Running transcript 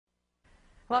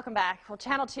Welcome back. Well,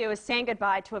 Channel 2 is saying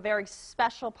goodbye to a very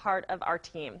special part of our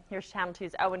team. Here's Channel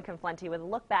 2's Owen Conflenti with a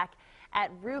look back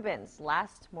at Ruben's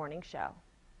last morning show.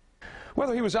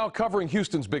 Whether he was out covering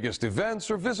Houston's biggest events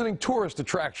or visiting tourist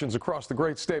attractions across the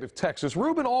great state of Texas,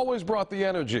 Ruben always brought the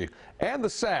energy and the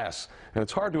sass, and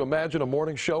it's hard to imagine a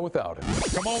morning show without him.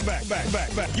 Come on back.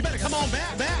 You better come on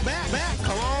back.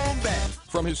 Come on back.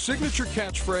 From his signature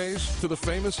catchphrase to the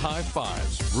famous high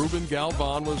fives, Ruben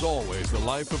Galvan was always the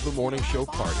life of the morning show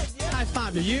party. High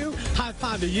five to you. High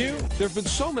five to you. There have been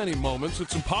so many moments,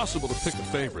 it's impossible to pick a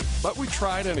favorite, but we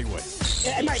tried anyway.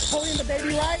 Am I pulling the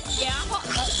baby right? Yeah.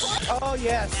 Oh,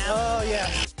 yes. Oh,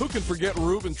 yes. Who can forget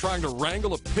Ruben trying to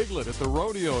wrangle a piglet at the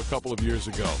rodeo a couple of years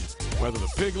ago? Whether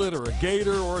the piglet or a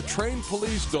gator or a trained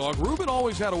police dog, Ruben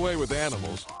always had a way with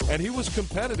animals, and he was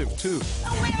competitive too.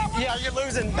 Yeah, you're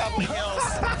losing, Beverly Hills.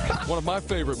 One of my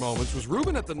favorite moments was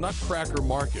Ruben at the Nutcracker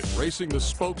Market, racing the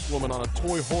spokeswoman on a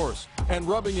toy horse and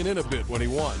rubbing it in a bit when he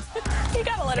won. You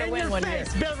gotta let her In win your one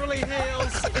face, year. Beverly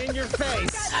Hills, in your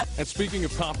face. And speaking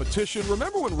of competition,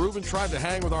 remember when Ruben tried to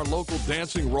hang with our local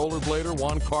dancing rollerblader,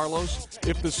 Juan Carlos?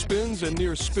 If the spins and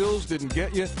near spills didn't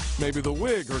get you, maybe the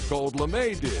wig or gold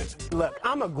lame did. Look,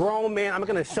 I'm a grown man. I'm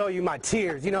going to show you my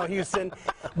tears, you know, Houston.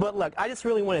 But look, I just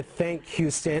really want to thank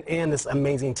Houston and this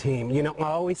amazing team. You know, I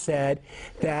always said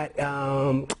that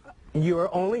you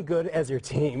are only good as your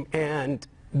team, and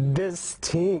this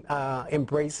team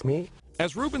embraced me.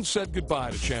 As Ruben said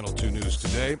goodbye to Channel 2 News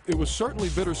today, it was certainly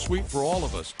bittersweet for all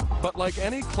of us. But like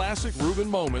any classic Ruben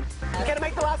moment, Can I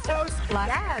make the last toast?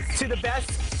 Yes. To the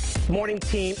best morning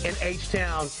team in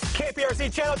H-Town.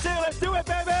 KPRC Channel 2, let's do it,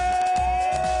 baby!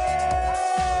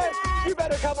 You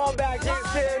better come on back,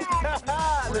 Houston.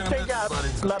 Let's take out.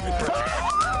 Love you. I'm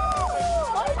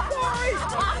sorry.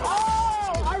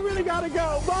 Oh, I really gotta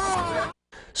go. Bye.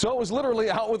 so it was literally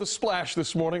out with a splash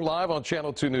this morning, live on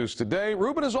Channel 2 News today.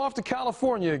 Ruben is off to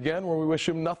California again, where we wish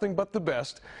him nothing but the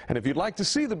best. And if you'd like to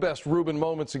see the best Ruben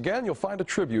moments again, you'll find a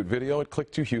tribute video at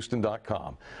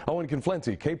click2houston.com. Owen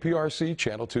Conflenti, KPRC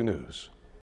Channel 2 News.